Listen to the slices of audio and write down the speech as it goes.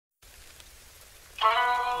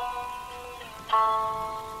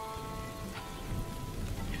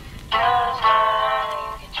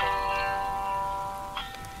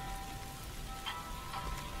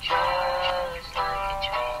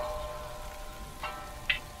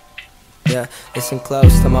yeah. Listen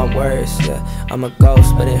close to my words, yeah. I'm a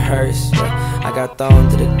ghost, but it hurts, yeah. I got thrown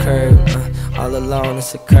to the curb, all alone,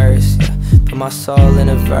 it's a curse, yeah. Put my soul in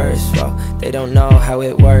a verse, well, they don't know how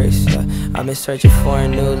it works, yeah. I've been searching for a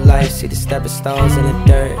new life, see the stepping stones in the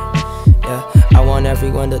dirt, yeah. I want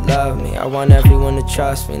everyone to love me, I want everyone to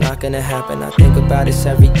trust me. Not gonna happen, I think about this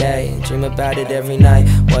every day and dream about it every night.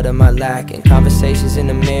 What am I lacking? Conversations in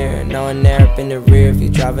the mirror, knowing they're up in the rear view.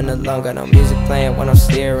 Driving along, got no music playing when I'm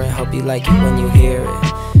steering. Hope you like it when you hear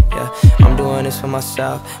it, yeah. I'm doing this for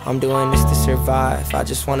myself, I'm doing this to survive. I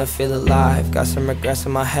just wanna feel alive. Got some regrets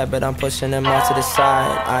in my head, but I'm pushing them all to the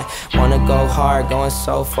side. I wanna go hard, going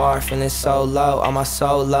so far, feeling so low. On my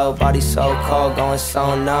soul low, body so cold, going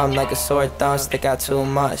so numb, like a sore thumb, stick out too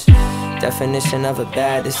much. Definition of a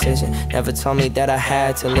bad decision. Never told me that I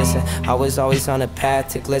had to listen. I was always on a path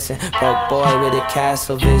to glisten. Broke boy with a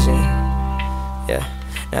castle vision, yeah.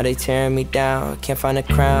 Now they tearing me down, can't find a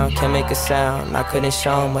crown, can't make a sound. I couldn't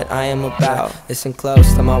show 'em what I am about. Listen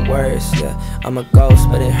close to my words, yeah. I'm a ghost,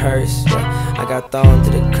 but it hurts, yeah. I got thrown to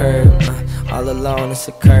the curb, all alone, it's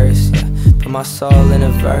a curse, yeah. Put my soul in a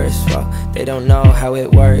verse, well, they don't know how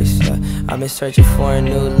it works, yeah. I've been searching for a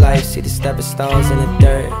new life, see the stepping stones in the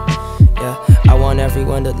dirt, yeah. I want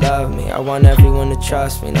everyone to love me, I want everyone to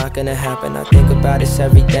trust me. Not gonna happen, I think about this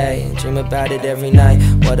every day and dream about it every night.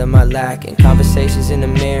 What am I lacking? Conversations in the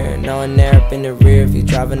mirror, knowing they're up in the rear view.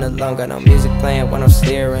 Driving along, got no music playing when I'm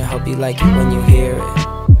steering. Hope you like it when you hear it.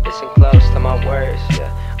 Listen close to my words, yeah.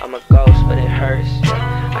 I'm a ghost, but it hurts,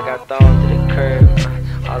 yeah. I got thrown to the curb,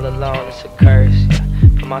 all alone, it's a curse, yeah.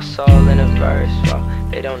 Put my soul in a verse, well,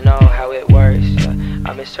 they don't know how it works, yeah.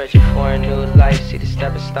 I've been searching for a new life, see the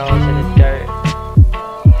stepping stones in the dirt.